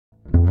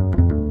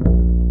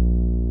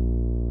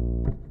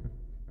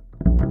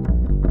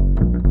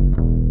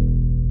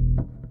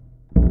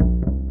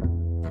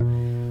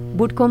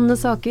Bortkomne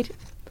saker.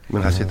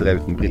 Men her sitter jeg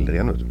uten briller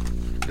igjen, vet du.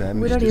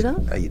 Hvor er de da?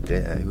 Nei, det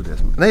er jo det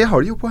som... Nei, jeg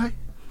har de jo på her.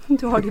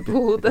 Du har de på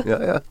hodet.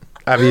 Ja.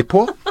 Er vi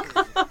på?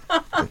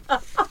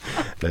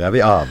 Der er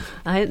vi av.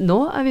 Nei, nå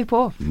er vi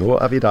på. Nå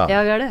er vi da.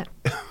 Ja, vi er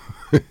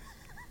det.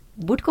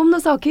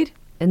 Bortkomne saker.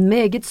 En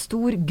meget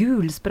stor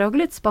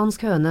gulspraglet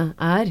spansk høne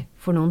er,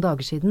 for noen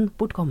dager siden,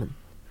 bortkommen.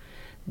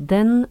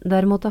 Den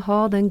der måtte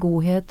ha den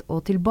godhet å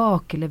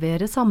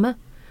tilbakelevere samme,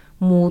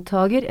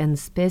 mottager en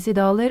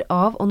spesidaler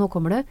av, og nå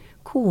kommer det,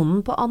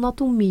 konen på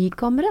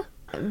anatomikammeret.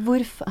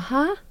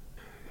 Hæ?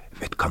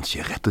 Vet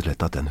kanskje rett og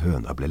slett at den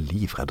høna ble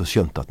livredd og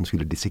skjønte at den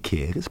skulle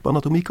dissekeres på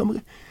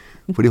anatomikammeret.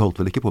 For de holdt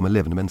vel ikke på med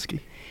levende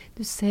mennesker.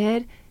 Du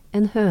ser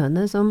en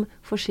høne som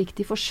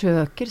forsiktig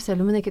forsøker,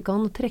 selv om hun ikke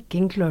kan, trekke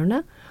inn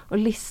klørne og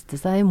liste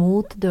seg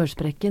mot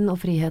dørsprekken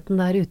og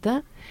friheten der ute,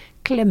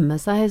 klemme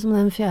seg som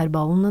den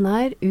fjærballen den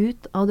er,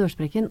 ut av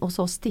dørsprekken, og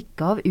så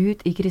stikke av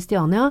ut i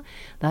Kristiania,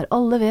 der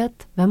alle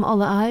vet hvem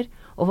alle er,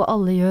 og hva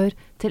alle gjør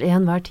til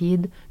enhver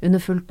tid under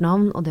fullt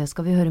navn, og det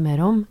skal vi høre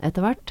mer om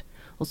etter hvert.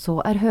 Og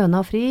så er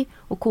høna fri,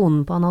 og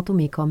konen på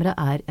anatomikammeret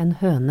er en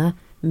høne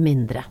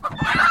mindre.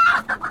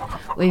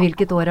 Og i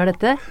hvilket år er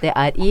dette? Det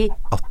er i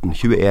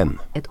 1821.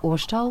 Et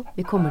årstall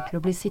vi kommer til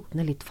å bli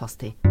sittende litt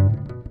fast i.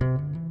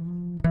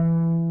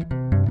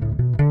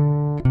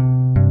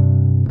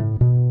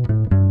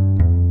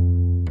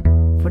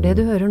 For det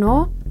du hører nå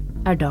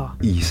er da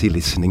Easy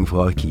listening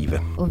fra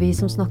arkivet. Og vi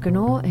som snakker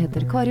nå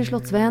heter Kari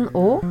Slottsveen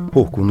og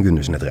Håkon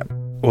Gundersen heter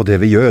jeg. Og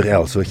det vi gjør er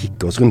altså å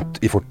kikke oss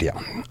rundt i fortida.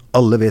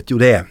 Alle vet jo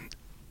det,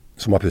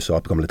 som har pusset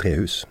opp gamle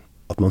trehus,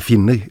 at man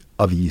finner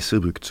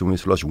aviser brukt som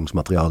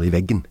isolasjonsmateriale i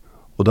veggen.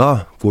 Og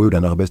da går jo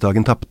den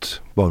arbeidsdagen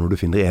tapt, bare når du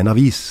finner en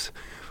avis.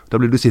 Da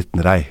blir du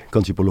sittende deg,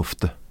 kanskje på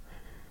loftet,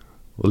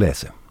 og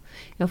lese.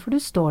 Ja, for du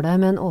står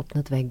der med en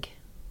åpnet vegg,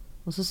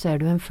 og så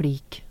ser du en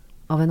flik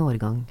av en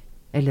årgang,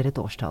 eller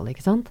et årstall,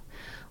 ikke sant?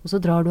 Og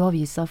så drar du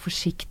avisa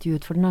forsiktig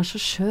ut, for den er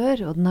så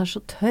skjør, og den er så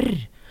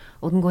tørr,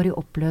 og den går i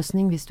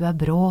oppløsning hvis du er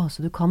brå,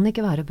 så du kan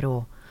ikke være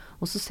brå.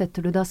 Og så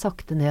setter du deg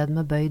sakte ned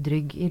med bøyd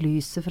rygg i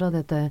lyset fra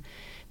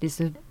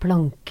disse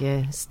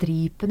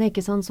plankestripene,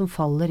 ikke sant, som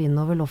faller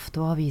innover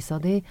loftet og avisa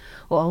di,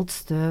 og alt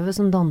støvet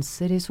som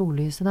danser i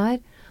sollyset der.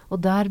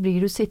 Og der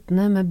blir du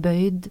sittende med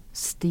bøyd,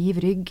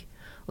 stiv rygg,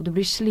 og du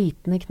blir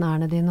sliten i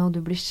knærne dine, og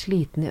du blir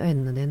sliten i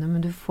øynene dine,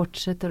 men du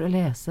fortsetter å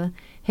lese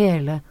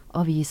hele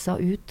avisa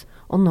ut,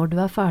 og når du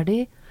er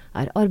ferdig,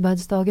 er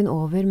arbeidsdagen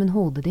over, men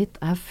hodet ditt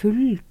er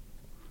full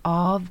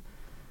av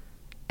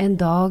en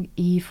dag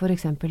i for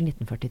eksempel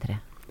 1943.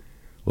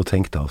 Og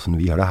tenk da hvordan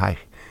vi har det her.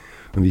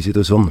 Men vi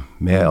sitter sånn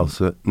med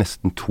altså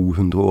nesten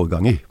 200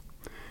 årganger,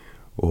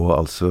 og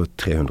altså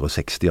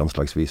 360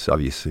 anslagsvis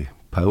aviser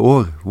per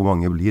år. Hvor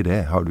mange blir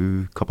det? Har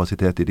du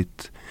kapasitet i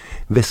ditt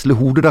vesle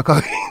hode da,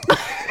 Kari?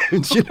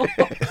 Unnskyld.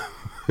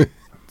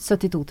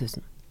 72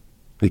 000.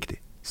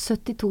 Riktig.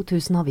 72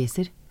 000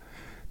 aviser.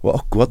 Og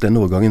akkurat den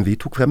årgangen vi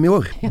tok frem i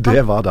år,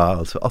 det var da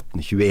altså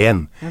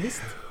 1821. Ja,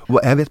 visst. Og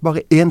jeg vet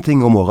bare én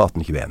ting om året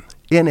 1821.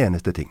 En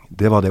eneste ting.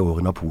 Det var det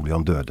året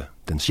Napoleon døde,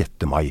 den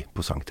 6. mai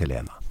på Sankt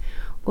Helena.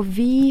 Og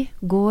vi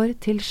går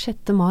til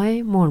 6.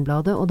 mai,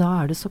 Morgenbladet, og da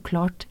er det så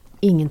klart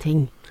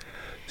ingenting.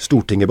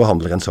 Stortinget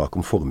behandler en sak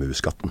om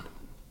formueskatten.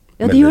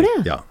 Ja, de gjør det?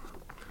 Ja.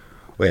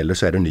 Og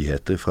ellers er det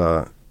nyheter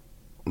fra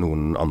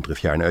noen andre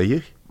fjerne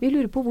øyer. Vi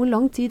lurer på hvor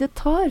lang tid det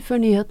tar før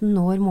nyheten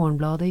når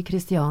Morgenbladet i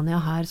Kristiania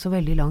her så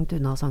veldig langt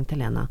unna Sankt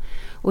Helena.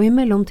 Og i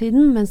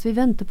mellomtiden, mens vi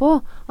venter på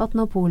at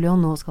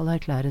Napoleon nå skal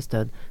erklæres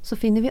død, så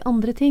finner vi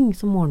andre ting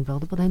som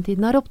Morgenbladet på den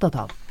tiden er opptatt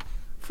av.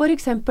 For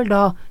eksempel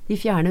da de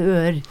fjerne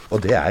øer. Og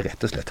det er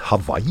rett og slett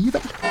Hawaii,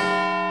 vel?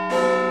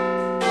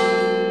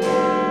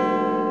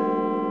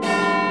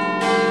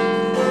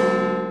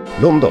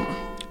 London.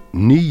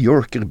 New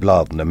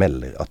Yorker-bladene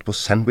melder at på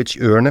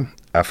Sandwich-øerne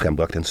er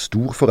frembrakt en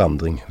stor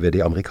forandring ved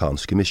de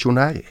amerikanske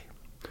misjonærer.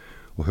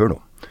 Og hør nå,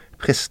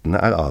 prestene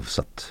er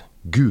avsatt,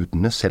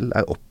 gudene selv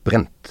er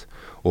oppbrent,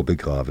 og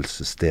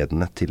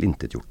begravelsesstedene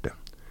tilintetgjorte.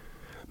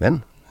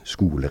 Men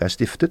skoler er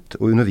stiftet,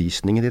 og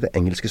undervisningen i det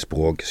engelske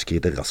språk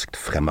skrider raskt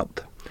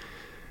fremad.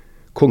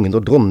 Kongen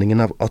og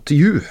dronningen av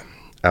ATU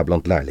er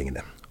blant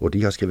lærlingene, og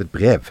de har skrevet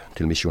brev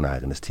til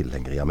misjonærenes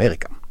tilhengere i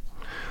Amerika.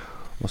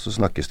 Og så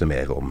snakkes det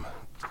mer om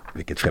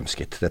hvilket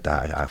fremskritt dette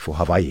her er for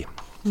Hawaii,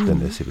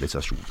 denne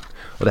sivilisasjonen.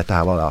 Og dette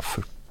her var da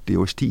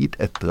 40 års tid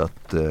etter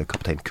at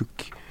kaptein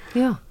Cook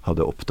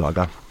hadde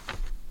oppdaget,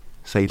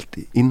 seilt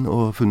inn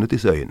og funnet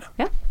disse øyene.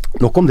 Ja.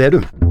 Nok om det, du.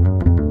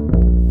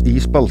 I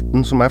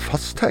spalten som er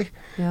fast her,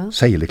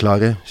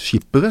 seileklare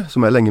skippere,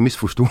 som jeg lenge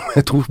misforstod.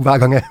 Jeg tror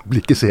hver gang jeg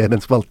blikker ser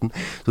den spalten,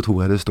 så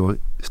tror jeg det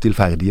står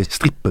stillferdige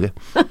strippere.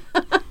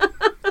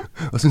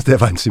 Og synes det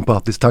var en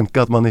sympatisk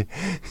tanke at man i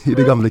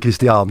det gamle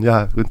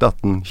Kristiania rundt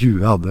 1820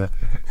 hadde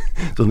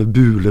sånne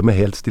buler med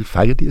helt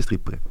stillferdige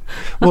strippere.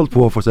 Holdt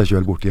på for seg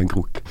selv bort i en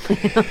krok.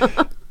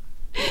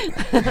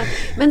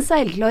 Men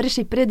seilklare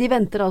skippere, de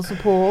venter altså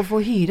på å få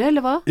hyre,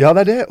 eller hva? Ja,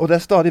 det er det, og det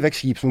er stadig vekk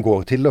skip som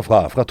går til og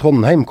fra. Fra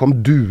Trondheim kom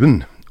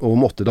Duen, og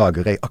om 8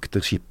 dager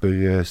akter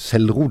skipper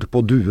Selrod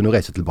på Duen og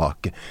reiser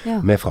tilbake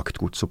med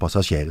fraktgods og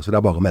passasjerer, så det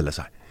er bare å melde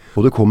seg.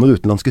 Og det kommer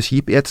utenlandske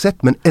skip i et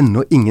sett, men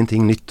ennå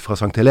ingenting nytt fra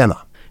St. Helena.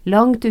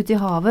 Langt ute i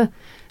havet,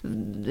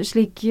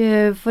 slik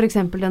for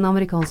eksempel den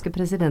amerikanske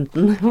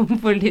presidenten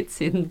for litt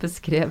siden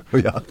beskrev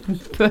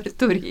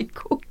Puerto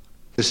Rico.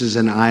 This is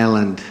an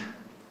island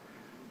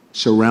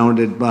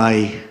surrounded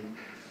by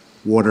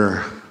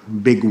water,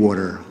 big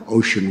water,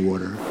 ocean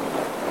water.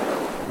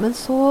 Men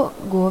så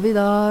går vi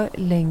da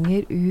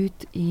lenger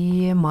ut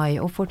i mai,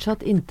 og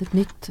fortsatt intet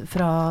nytt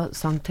fra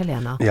St.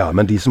 Helena. Ja,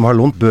 men de som har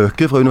lånt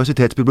bøker fra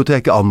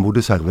universitetsbiblioteket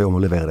anmoder serve om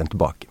å levere dem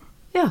tilbake.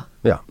 Ja.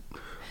 Ja.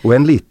 Og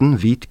en liten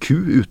hvit ku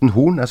uten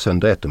horn er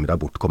søndag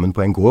ettermiddag bortkommen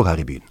på en gård her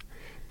i byen.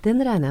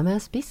 Den regner jeg med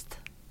er spist.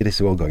 I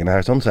disse årgangene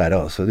her så er det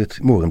altså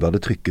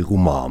Morgenbladet trykker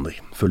romaner,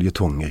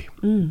 følgetonger.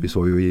 Vi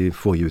så jo i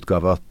forrige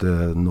utgave at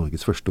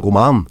Norges første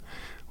roman,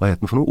 hva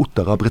heter den for noe?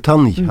 Ottar av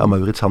Bretagne, av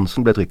Maurits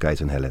Hansen, ble trykket i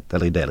sin helhet,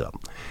 eller i deler av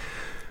den.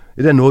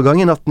 I denne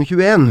årgangen,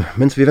 1821,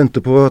 mens vi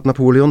venter på at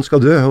Napoleons skal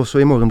dø, også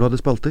i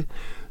Morgenbladets spalter,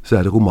 så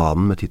er det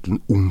romanen med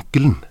titlen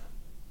Onkelen,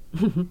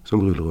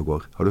 som ruller og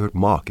går. Har du hørt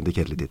maken til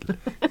kjedelig titel?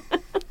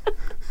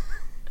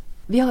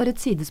 Vi har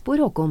et sidespor,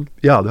 Håkon.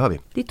 Ja, det har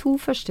vi. De 2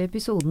 første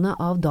episodene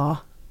av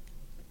Da,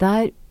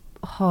 der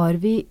har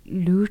vi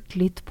lurt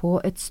litt på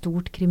et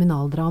stort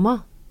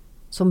kriminaldrama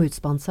som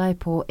utspant seg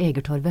på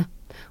Egertorvet.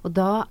 Og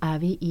da er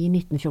vi i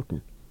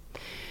 1914.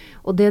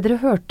 Og det dere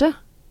hørte,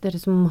 dere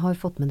som har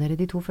fått med dere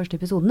de 2 første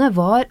episodene,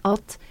 var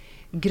at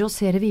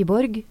grosserer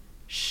Wiborg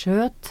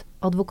skjøt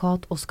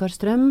advokat Oskar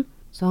Strøm,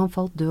 så han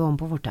falt død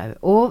om på fortau.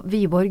 Og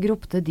Wiborg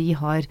ropte, de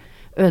har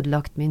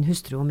ødelagt min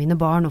hustru og mine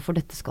barn, og for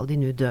dette skal de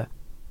nå dø.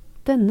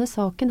 Denne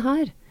saken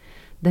her,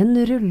 den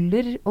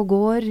ruller og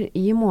går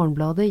i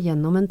Morgenbladet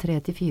gjennom en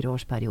 3-4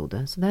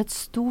 årsperiode. Så det er et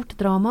stort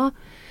drama.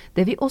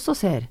 Det vi også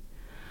ser,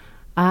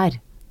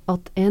 er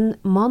at en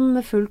mann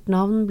med fullt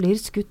navn blir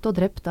skutt og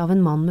drept av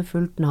en mann med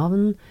fullt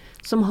navn,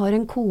 som har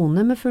en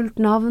kone med fullt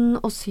navn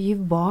og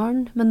 7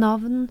 barn med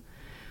navn,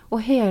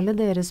 og hele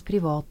deres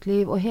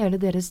privatliv og hele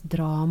deres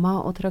drama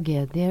og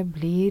tragedie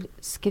blir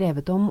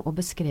skrevet om og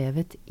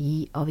beskrevet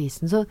i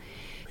avisen. Så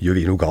gjør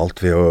vi noe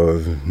galt ved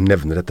å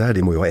nevne dette her?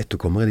 De må jo ha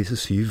etterkommere, disse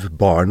 7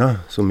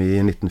 barna som i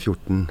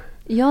 1914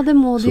 det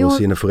må de så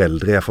sine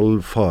foreldre, i hvert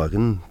fall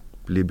faren,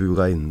 blir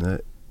buret inne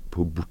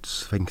på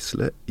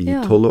botsfengselet i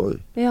 12 år.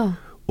 Ja.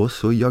 Og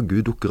så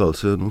jaggu dukker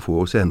altså noen få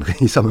år senere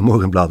i samme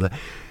Morgenbladet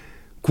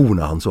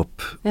kona hans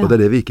opp. Og det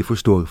er det vi ikke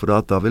forstår, for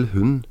da vil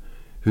hun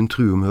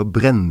truer med å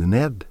brenne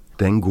ned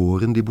den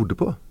gården de bodde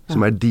på,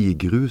 som er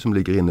Digerud, som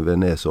ligger inne ved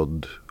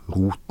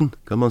Nesoddroten,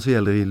 kan man si,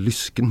 eller i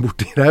lysken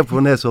borti der på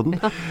Nesodden.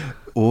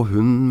 Og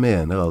hun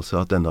mener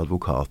altså at denne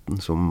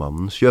advokaten som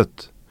mannen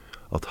skjøt,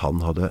 at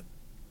han hadde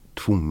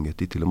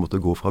tvunget de til å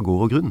måtte gå fra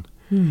gård og grunn.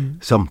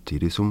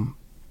 Samtidig som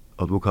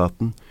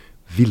advokaten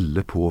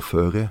ville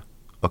påføre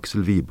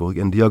Aksel Wiborg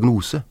en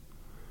diagnose.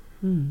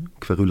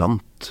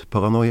 Kverulant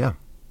paranoia.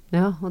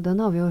 Ja, og den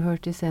har vi jo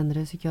hørt i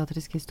senere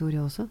psykiatrisk historie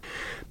også.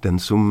 Den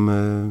som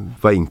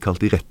var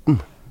innkalt i retten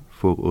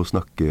for å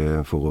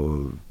snakke,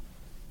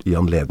 i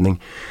anledning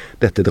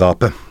dette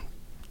drapet,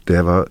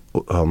 det var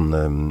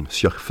han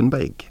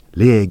Scharfenberg,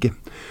 lege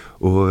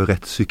og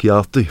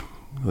rettspsykiater.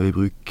 Og i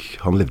bruk,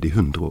 han levde i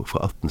 100 år,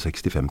 fra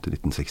 1865 til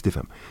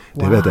 1965.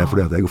 Det vet jeg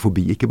fordi at jeg går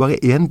forbi ikke bare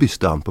én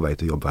byste an på vei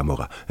til jobb hver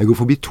morgen. Jeg går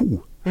forbi 2.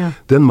 Ja.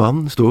 Den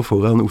mannen står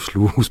foran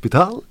Oslo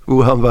Hospital,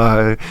 hvor han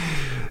var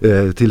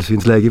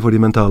tilsynslege for de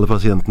mentale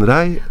pasientene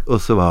der,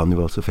 og så var han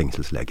jo altså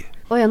fengselslege.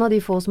 Og en av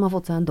de få som har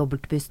fått seg en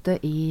dobbeltbyste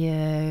i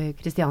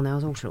Kristiania,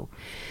 altså Oslo.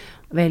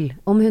 Vel,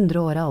 om 100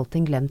 år er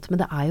allting glemt,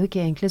 men det er jo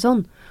ikke egentlig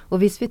sånn.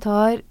 Og hvis vi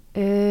tar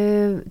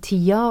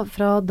tida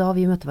fra da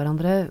vi møtte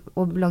hverandre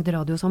og lagde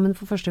radio sammen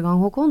for første gang,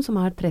 Håkon, som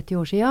er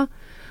 30 år siden,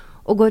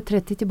 og går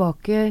 30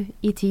 tilbake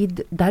i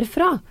tid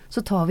derfra,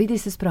 så tar vi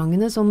disse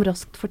sprangene som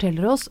raskt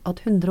forteller oss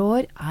at 100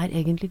 år er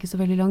egentlig ikke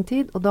så veldig lang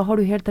tid, og da har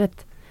du helt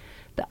rett.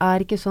 Det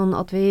er ikke sånn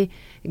at vi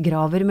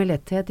graver med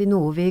letthet i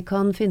noe vi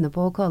kan finne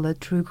på å kalle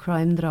true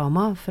crime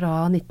drama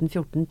fra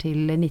 1914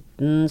 til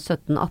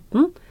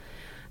 1917-18,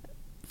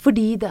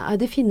 fordi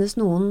det finnes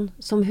noen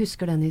som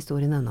husker den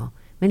historien ennå.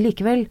 Men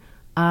likevel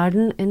er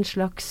den en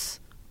slags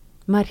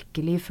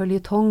merkelig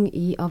føljetong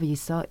i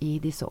avisa i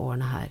disse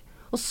årene her.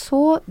 Og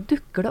så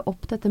dukker det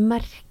opp dette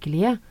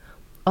merkelige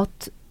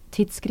at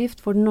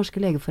Tidsskrift for den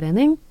norske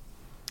legeforening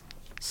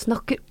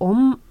snakker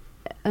om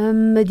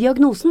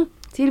diagnosen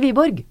til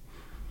Wiborg.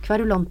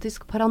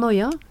 Kverulantisk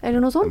paranoia,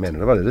 eller noe sånt. Jeg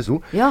mener det var det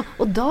sto. Ja,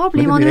 og da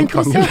blir man jo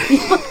interessert.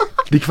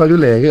 De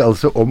kverulerer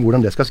altså om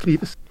hvordan det skal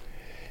skrives.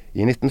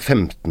 I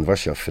 1915 var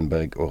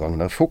Scharfenberg og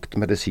Ragnar Vogt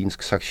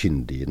medisinsk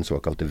sakkyndig i den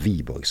såkalte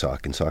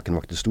Wiborg-saken. Saken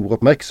vakte stor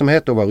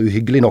oppmerksomhet og var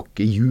uhyggelig nok.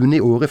 I juni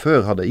året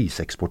før hadde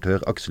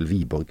iseksportør Aksel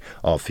Wiborg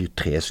avfyrt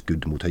 3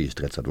 skudd mot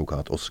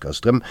høyesterettsadvokat Oskar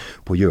Strøm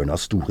på hjørnet av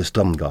Store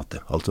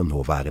Strandgate, altså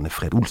nåværende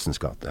Fred Olsens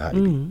gate her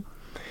i byen.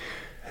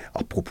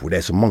 Apropos,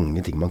 det er så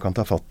mange ting man kan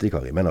ta fatt i,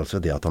 Kari, men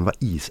altså det at han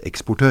var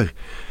iseksportør,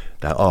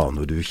 der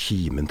aner du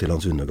kimen til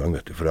hans undergang,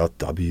 vet du, for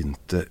da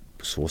begynte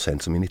så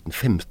sent som i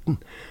 1915,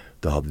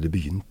 da hadde det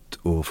begynt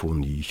å få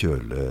ny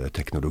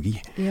kjøleteknologi.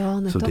 Ja,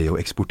 Så nettopp. det å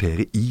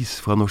eksportere is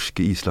fra norske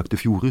islagte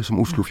fjorder, som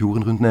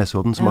Oslofjorden rundt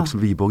Nesodden, som Ja. Aksel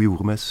Wiborg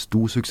gjorde med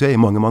stor suksess i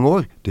mange, mange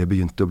år, det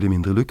begynte å bli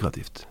mindre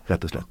lukrativt,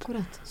 rett og slett.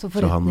 Akkurat. Så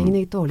forretningen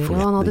gikk dårligere,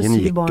 og han hadde forretningen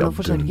 7 gikk barn å ad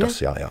forsørge.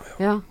 undas, ja.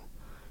 Ja,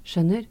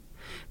 skjønner.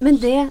 Men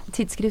det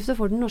tidsskriftet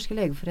for Den norske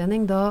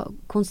legeforening da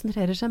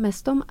konsentrerer seg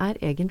mest om, er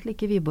egentlig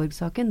ikke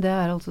Wiborg-saken. Det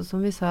er altså,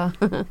 som vi sa,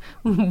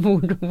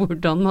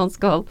 hvordan man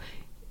skal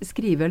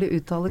skrive eller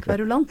uttale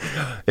kverulant.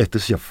 Etter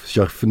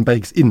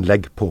Scharfenbergs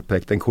innlegg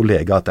påpekte en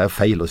kollega at det er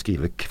feil å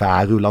skrive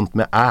kverulant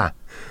med æ,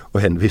 og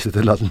henvise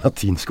til det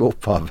latinske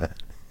opphavet.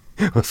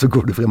 Og så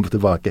går du frem og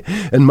tilbake.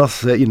 En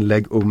masse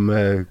innlegg om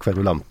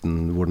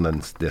kverulanten, hvordan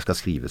det skal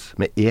skrives,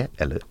 med e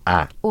eller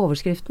æ.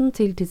 Overskriften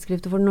til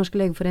tidsskriftet for Den norske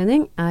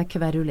legeforening er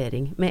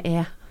kverulering med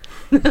e.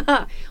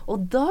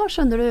 Og da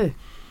skjønner du,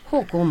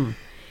 Håkon,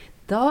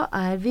 da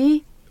er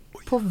vi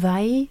på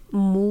vei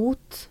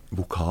mot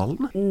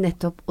Vokalene?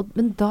 nettopp,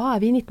 men da er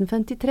vi i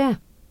 1953.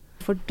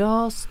 For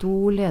da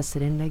sto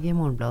leserinnlegget i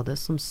Morgenbladet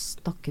som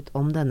snakket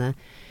om denne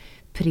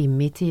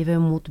primitive,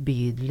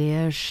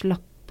 motbydelige,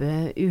 slappe,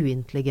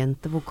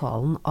 uintelligente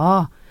vokalen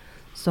A,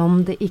 som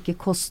det ikke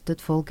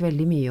kostet folk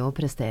veldig mye å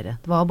prestere.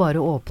 Det var bare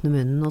å åpne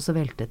munnen, og så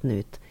veltet den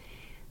ut.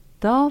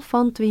 Da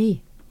fant vi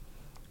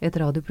et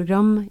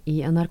radioprogram i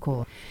NRK,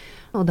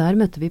 og der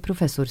møtte vi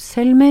professor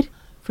Selmer,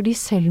 fordi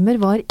Selmer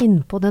var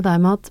inne på det der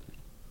med at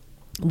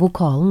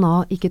vokalen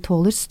A ikke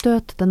tåler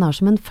støt, den er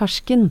som en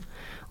fersken,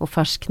 og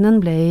ferskenen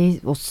ble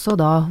også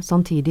da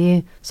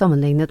samtidig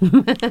sammenlignet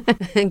med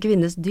en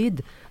kvinnes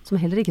dyd, som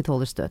heller ikke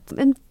tåler støt.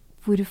 Men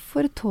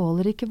hvorfor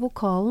tåler ikke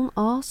vokalen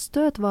A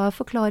støt? Hva er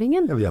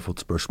forklaringen? Ja, vi har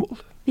fått spørsmål.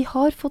 Vi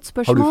har fått Har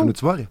spørsmål. du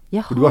funnet svaret?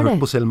 Jeg For du har har hørt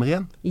det. på Selmer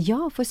igjen? Ja,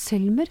 for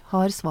Selmer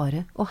har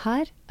svaret, og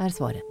her er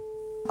svaret.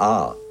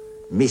 A.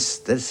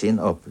 Mister sin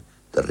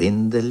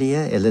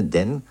opprinnelige, eller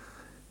den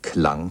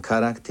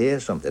klangkarakter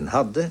som den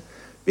hadde,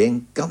 ved en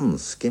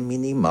ganske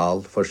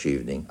minimal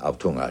forskyvning av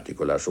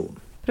tungeartikulasjon.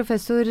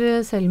 Professor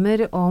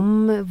Selmer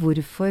om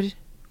hvorfor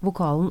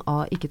vokalen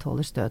A ikke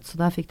tåler støt, så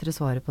der fikk dere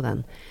svaret på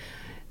den.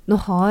 Nå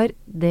har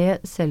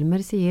det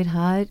Selmer sier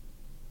her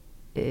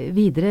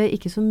videre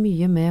ikke så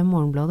mye med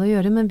Morgenbladet å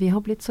gjøre, men vi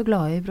har blitt så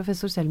glade i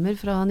professor Selmer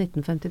fra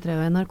 1953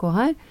 og NRK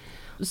her.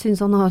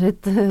 Synes han har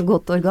et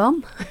godt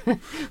organ,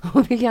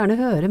 og vil gjerne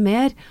høre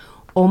mer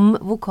om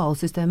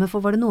vokalsystemet,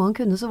 for var det noe han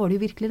kunne, så var det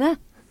jo virkelig det.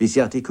 Hvis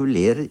jeg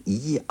artikulerer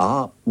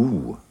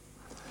I-A-O,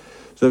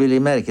 så vil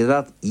jeg merke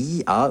at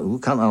I-A-O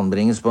kan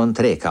anbringes på en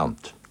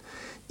trekant.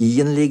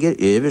 I-en ligger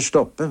øverst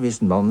oppe, hvis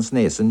mannens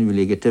nese nå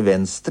ligger til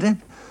venstre,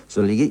 så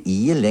ligger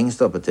I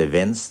lengst oppe til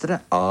venstre,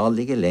 A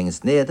ligger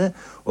lengst nede,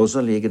 og så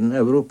ligger den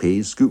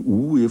europeiske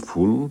O i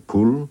full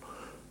pull.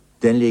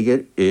 Den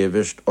ligger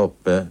øverst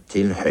oppe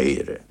til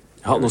høyre.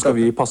 Ja, nå skal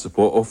vi passe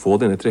på å få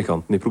denne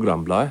trekanten i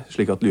programbladet,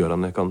 slik at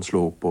lyerne kan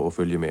slå opp og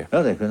følge med.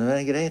 Ja, det kunne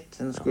være greit.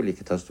 Den skulle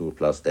ikke ta stor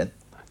plass, den.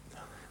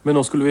 Men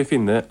nå skulle vi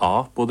finne A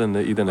på i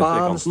denne A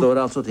trekanten.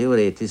 står altså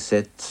teoretisk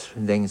sett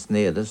lengst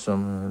nede,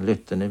 som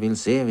lytterne vil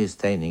se hvis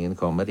tegningen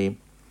kommer i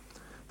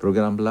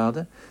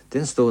programbladet.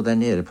 Den står der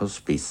nede på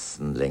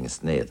spissen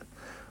lengst nede.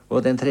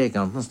 Og den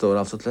trekanten står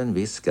altså til en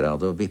viss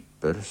grad og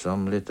vipper,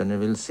 som lytterne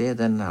vil se.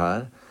 Den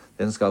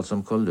skal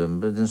som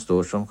Columbus, den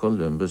står som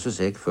Columbus'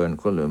 egg før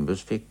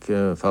Columbus fikk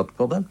fatt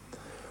på det,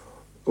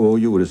 og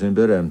gjorde sin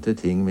berømte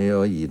ting med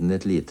å gi den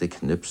et lite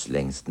knups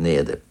lengst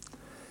nede.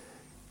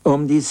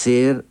 Om de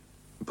ser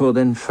på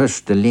den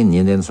første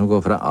linjen, den som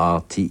går fra A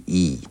til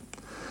I,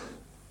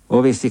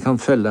 og hvis de kan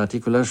følge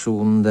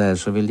artikulasjonen der,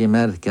 så vil de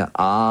merke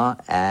A,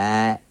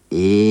 Æ,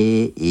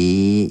 E,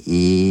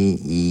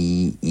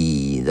 I,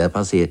 I. Der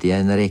passerte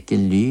jeg en rekke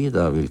lyd,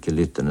 av hvilke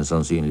lytterne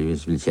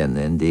sannsynligvis vil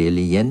kjenne en del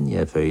igjen.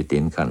 Jeg føyte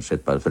inn kanskje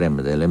et par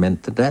fremmede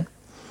elementer der.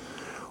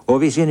 Og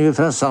hvis vi nå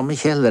fra samme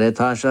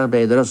kjelleretasje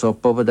arbeider oss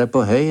oppover der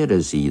på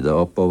høyre side,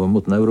 oppover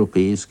mot den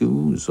europeiske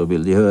O, så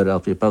vil de høre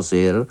at vi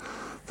passerer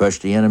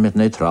først gjennom et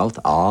nøytralt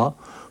A,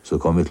 så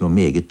kommer vi til noe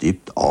meget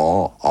dypt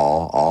A, A,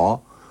 A.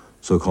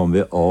 Så kommer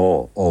vi A,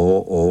 A,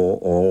 A,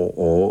 A,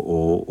 A, A,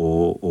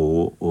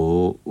 A,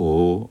 A,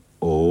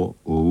 A,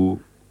 A, A,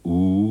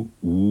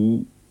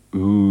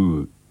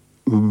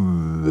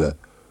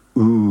 O,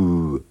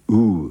 O,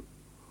 O,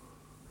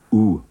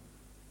 O.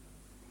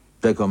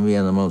 Der kommer vi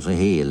gjennom altså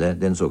hele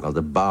den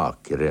såkalte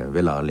bakre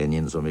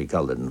velarlinjen, som vi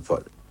kaller den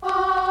for.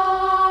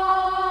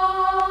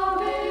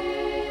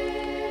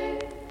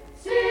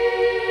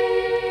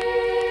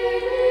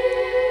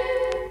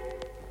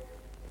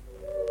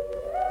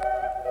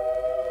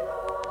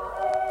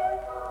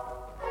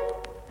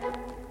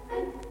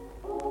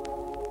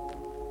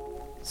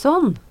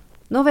 Sånn.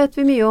 Nå vet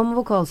vi mye om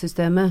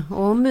vokalsystemet,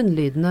 og om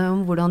munnlydene,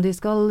 om hvordan de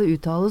skal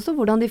uttales og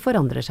hvordan de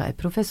forandrer seg.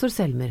 Professor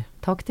Selmer,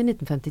 takk til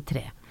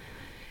 1953.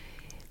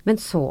 Men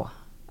så,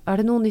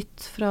 er det noe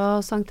nytt fra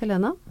Sankt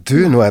Helena? Du,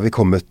 nå er vi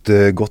kommet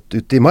godt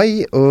ut i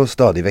mai, og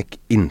stadig vekk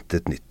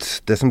intet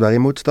nytt. Det som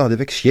derimot stadig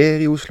vekk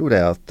skjer i Oslo,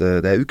 det er at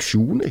det er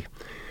auksjoner.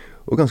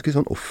 Og ganske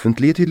sånn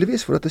offentlige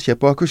tydeligvis, for dette skjer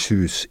på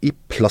Akershus, i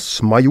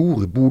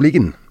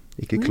Plassmajorboligen.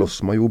 ikke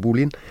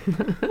klossmajorboligen.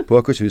 På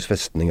Akershus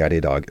festning det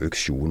i dag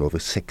auksjon over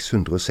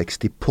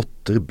 660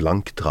 potter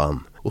blank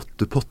tran.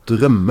 8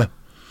 potter rømme.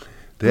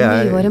 Det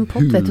Hvor mye var en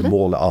pott, vet du det?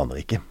 hulmålet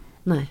aner ikke.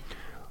 Nei.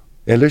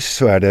 Ellers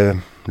så det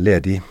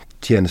ledig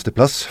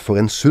tjenesteplass for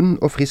en sunn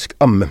og frisk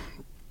amme.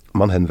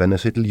 Man henvender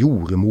seg til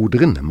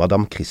jordemoderen,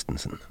 Madame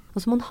Christensen.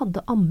 Altså man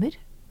hadde ammer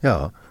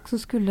Ja, som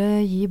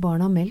skulle gi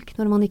barna melk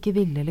når man ikke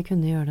ville eller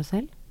kunne gjøre det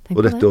selv. Tenk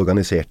og på dette det.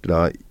 organiserte da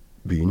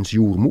byens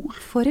jordmor.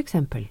 For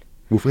eksempel.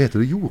 Hvorfor heter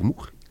det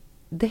jordmor?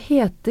 Det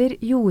heter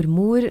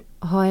jordmor,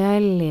 har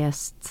jeg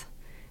lest,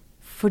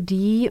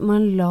 fordi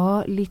man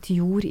la litt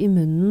jord i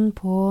munnen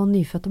på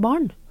nyfødte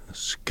barn.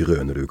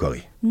 Skrøner du,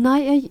 Kari?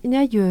 Nei,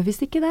 jeg gjør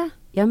visst ikke det.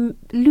 Jeg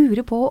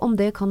lurer på om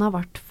det kan ha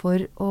vært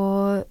for å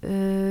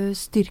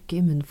styrke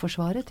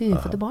immunforsvaret til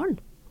nyfødte barn.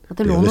 At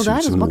det Det lå noe høres der,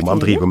 ut som hos noe man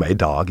bakterier. driver med i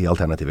dag i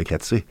alternative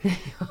kretser.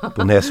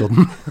 På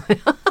Nesodden.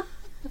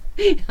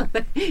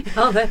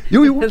 Ja, det,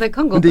 Jo, det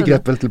kan men godt de hende.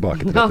 grep vel tilbake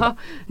til dette. Ja,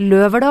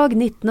 Løverdag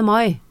 19.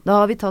 mai.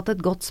 Da har vi tatt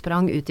et godt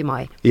sprang ut i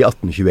mai. I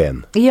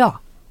 1821. Ja,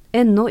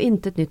 ennå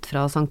intet nytt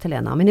fra Sankt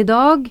Helena. Men i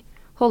dag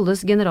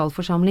holdes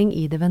generalforsamling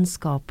i det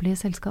vennskapelige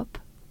selskap.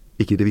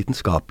 Ikke det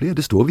vitenskapelige,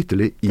 det står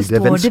vitterlig i det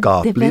står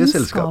vennskapelige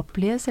selskap.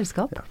 vennskapelige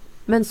selskap. Ja.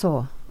 Men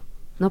så,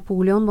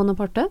 Napoleon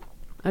Bonaparte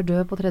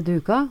død på 3.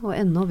 uka, og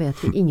ennå vet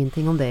vi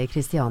ingenting om det i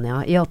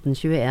Kristiania i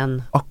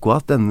 1821.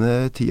 Akkurat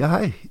denne tida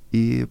her,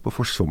 på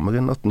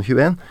forsommeren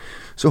 1821,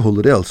 så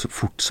holder det altså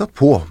fortsatt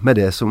på med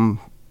det som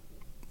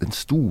den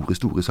store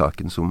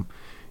saken som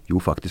jo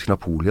faktisk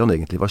Napoleon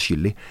egentlig var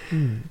skyld i.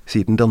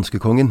 Siden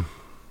danskekongen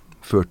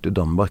førte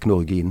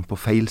Danmark-Norge inn på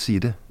feil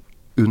side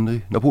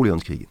under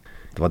Napoleonskrigen.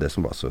 Det var det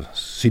som var så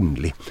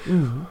syndelig,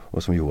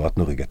 og som gjorde at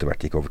Norge etter hvert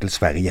gikk over til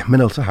Sverige.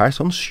 Men altså her,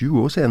 sånn 7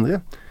 år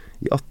senere,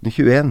 i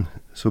 1821,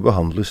 så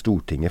behandler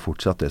Stortinget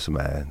fortsatt det som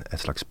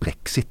et slags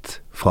brexit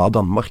fra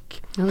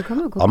Danmark. Ja, det kan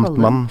du godt kalle det.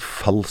 Amtmann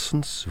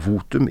Falsens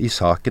votum i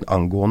saken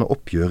angående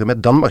oppgjøret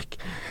med Danmark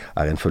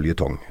en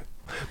føljetong.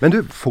 Men du,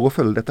 for å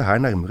følge dette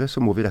her nærmere,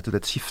 så må vi rett og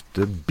slett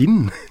skifte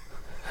bind.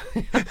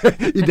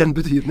 I den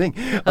betydning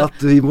at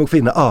vi må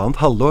finne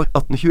annet halvår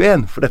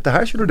 1821. For dette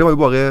her, skjønner du, det var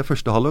jo bare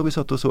første halvår vi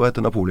satt og så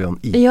etter Napoleon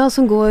i. Ja,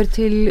 som går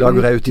til Da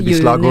går jeg ut i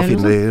bislaget og juni eller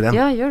finner noe sånt. den.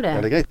 Ja, gjør det.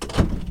 Er det greit?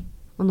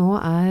 Og nå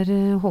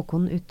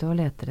Håkon ute og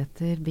leter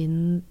etter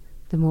bind.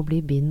 Det må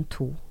bli bind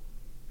 2.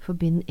 For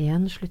bind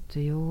 1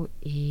 slutter jo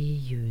i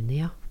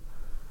juni, ja.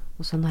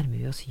 Og så nærmer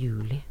vi oss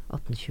juli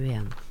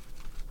 1821.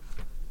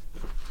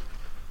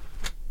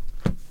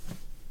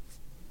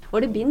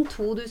 Var det bind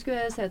 2 du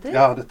skulle se til?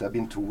 Ja, dette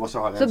bind 2, og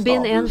så har jeg Så en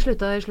bind stabel. 1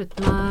 slutta i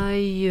slutten av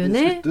Den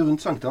juni? slutter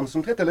rundt Sankthans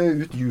omtrent,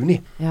 eller ut juni.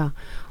 Ja,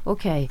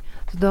 ok.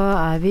 Så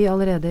da vi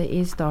allerede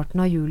i starten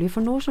av juli,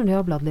 for nå skjønner jeg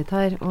har bladd litt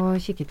her og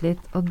kikket litt,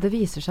 og det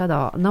viser seg da,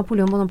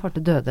 Napoleon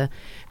Bonaparte døde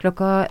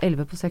klokka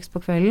 11:06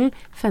 på kvelden,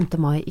 5.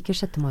 mai, ikke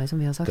 6. mai som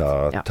vi har sagt.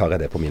 Da Ja. tar jeg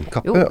det på min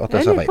kappe. Jo, at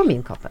jeg sa eller feil. på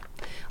min kappe.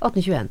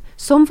 1821.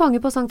 Som fange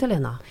på Sankt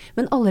Helena.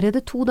 Men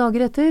allerede 2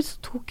 dager etter så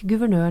tok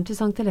guvernøren til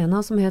Sankt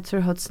Helena, som het Sir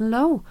Hudson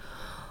Lowe,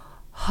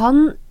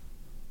 han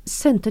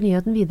sendte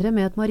nyheten videre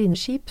med et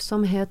marineskip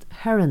som het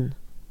Heron.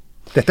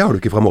 Dette har du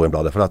ikke fra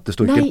Morgenbladet, for at det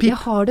står ikke Nei, en pip. jeg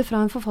har det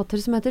fra en forfatter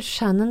som heter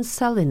Shannon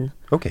Salin.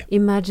 Ok.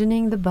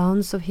 'Imagining the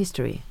Bounds of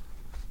History'.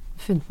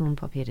 Funnet noen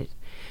papirer.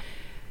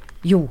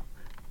 Jo,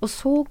 og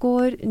så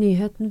går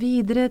nyheten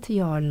videre til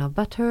jarlen av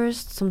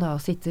Bathurst, som da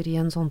sitter i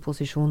en sånn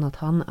posisjon at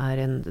han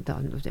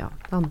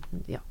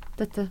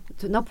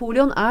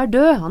Napoleon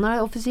død. Han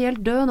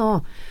offisielt død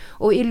nå.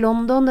 Og i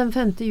London den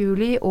 5.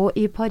 juli og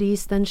i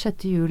Paris den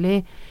 6.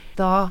 juli,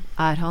 da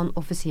han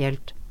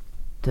offisielt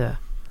død.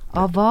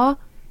 Av hva?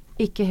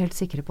 Ikke helt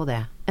sikre på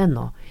det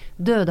ennå.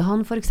 Døde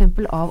han for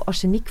eksempel av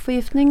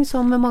arsenikkforgiftning,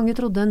 som mange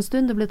trodde en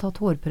stund? Det ble tatt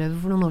hårprøve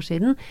for noen år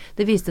siden.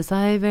 Det viste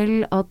seg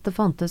vel at det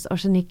fantes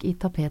arsenikk i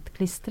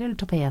tapetklister eller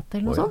tapet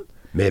eller noe Å ja. sånt.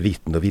 Med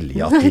viten og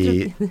vilje at de Nei,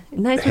 jeg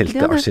tror ikke helte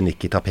det, det.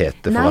 arsenikk i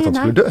tapetet for at han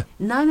skulle dø.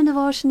 Nei, men det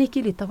var arsenikk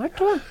i litt av hvert,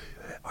 tror jeg.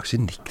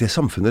 Arsenikk, det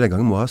samfunnet den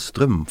gangen må ha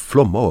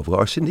flomma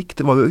over arsenikk.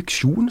 Det var jo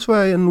auksjon, så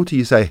jeg en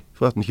notis her,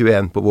 fra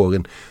 1821 på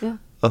våren. Ja.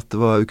 At det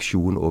var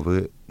auksjon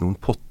over noen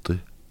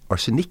potter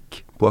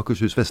arsenikk på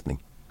Akershus festning.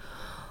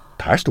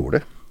 Der står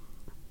det.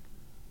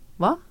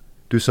 Hva?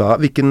 Du sa,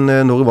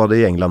 når var det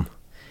i England?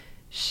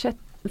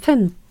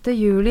 5.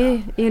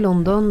 juli i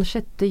London,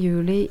 6.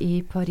 juli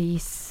i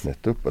Paris.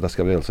 Nettopp, og da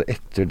skal vi altså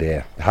etter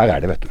det. Her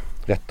det, vet du.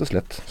 Rett og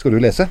slett. Skal du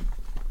lese?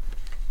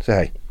 Se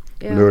hei.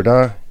 Ja.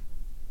 Lørdag,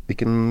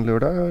 hvilken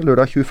lørdag?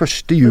 Lørdag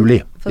 21.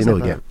 juli Få i se på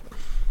Norge.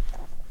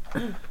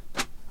 den.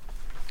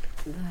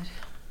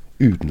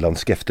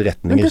 Utenlandske Men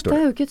efterretninger, dette står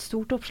det. jo ikke et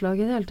stort oppslag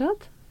i det hele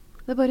tatt.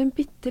 Det bare en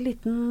bitte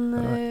liten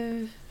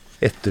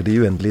Etter de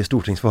uendelige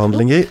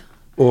stortingsforhandlinger.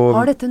 Og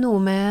Har dette noe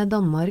med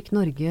Danmark,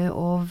 Norge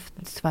og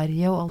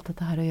Sverige og alt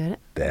dette her å gjøre?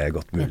 det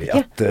godt mulig Vet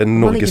ikke. at Man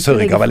Norge ikke skal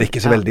legge sørga vel for-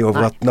 ikke så Ja, veldig over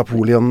nei. at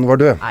Napoleon var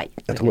død. Nei,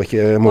 Jeg tror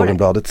ikke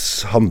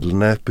Morgenbladets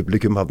handlende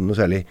publikum hadde noe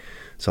særlig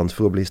sans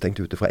for å bli stengt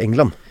ute fra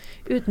England.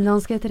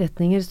 Utenlandske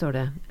etterretninger, står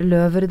det.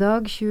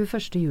 Løverdag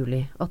 21.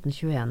 juli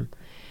 1821.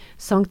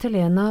 Sankt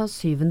Helena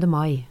 7.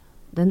 mai.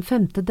 Den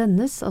 5.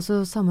 dennes,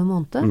 altså samme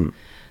måned.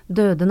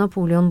 døde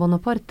Napoleon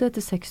Bonaparte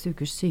etter 6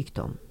 ukers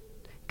sykdom.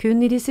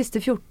 Kun i de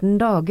siste 14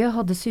 dager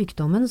hadde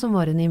sykdommen, som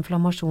var en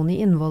inflammasjon i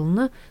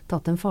innvollene,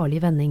 tatt en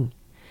farlig vending.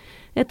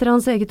 Etter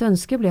hans eget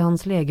ønske ble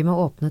hans legeme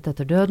åpnet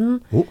etter døden.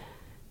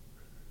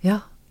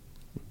 Ja.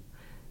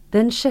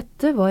 Den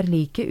 6. var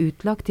like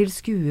utlagt til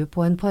skue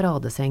på en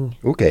paradeseng.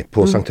 Ok,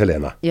 på Sankt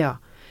Helena. Ja.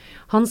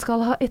 Han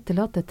skal ha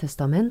etterlatt et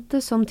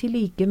testamente som til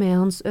like med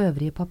hans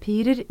øvrige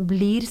papirer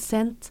blir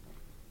sendt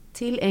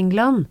til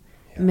England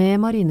med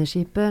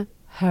marineskipet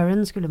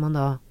Heron, skulle man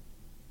da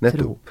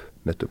tro.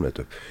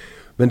 Nettopp.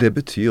 Men det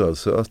betyr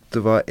altså at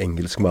det var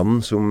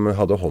engelskmannen som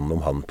hadde hånd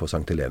om han på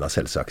Sankt Helena,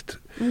 selvsagt.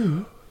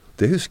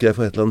 Det husker jeg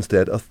fra et eller annet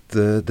sted at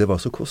det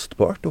var så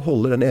kostbart å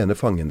holde den ene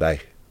fangen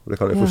der. Og det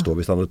kan jeg forstå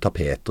hvis han hadde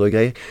tapeter og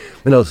greier.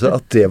 Men altså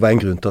at det var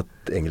en grunn til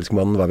at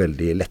engelskmannen var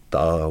veldig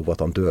letta over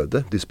at han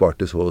døde. De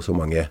sparte så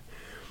mange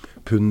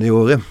pund i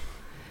året.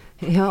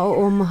 Ja, og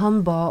om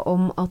han ba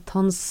om at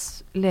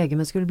hans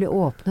legeme skulle bli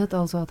åpnet,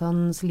 altså at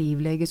hans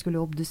livlege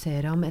skulle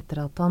obdusere ham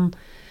etter at han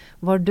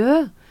var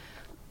død,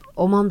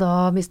 om han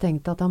da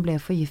mistenkte at han ble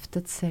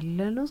forgiftet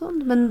selv eller noe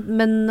sånt.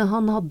 Men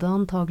han hadde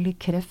antagelig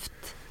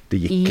kreft. Det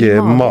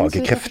gikk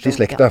magekreft i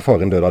slekta.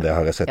 Faren døde av det,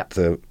 har jeg sett.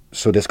 Ja.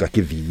 Så det skal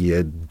ikke vi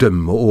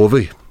dømme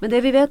over. Men det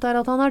vi vet er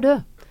at han er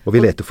død. Og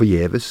vi leter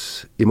forgjeves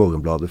i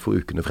Morgenbladet for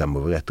ukene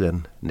fremover etter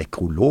en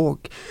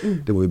nekrolog.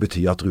 Det må jo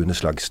bety at Rune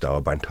Slagstad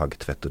og Bernt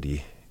Hagtvedt og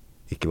de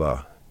ikke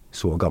var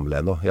så gamle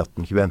ennå i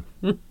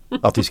 1821.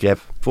 At de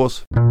skrev for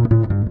oss.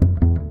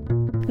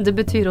 Det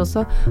betyr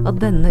også at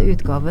denne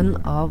utgaven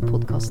av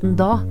podcasten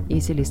da,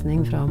 Easy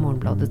Listening fra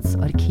Morgenbladets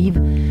arkiv,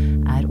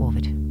 er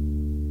over.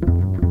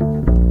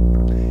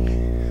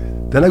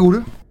 Den er god,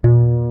 du.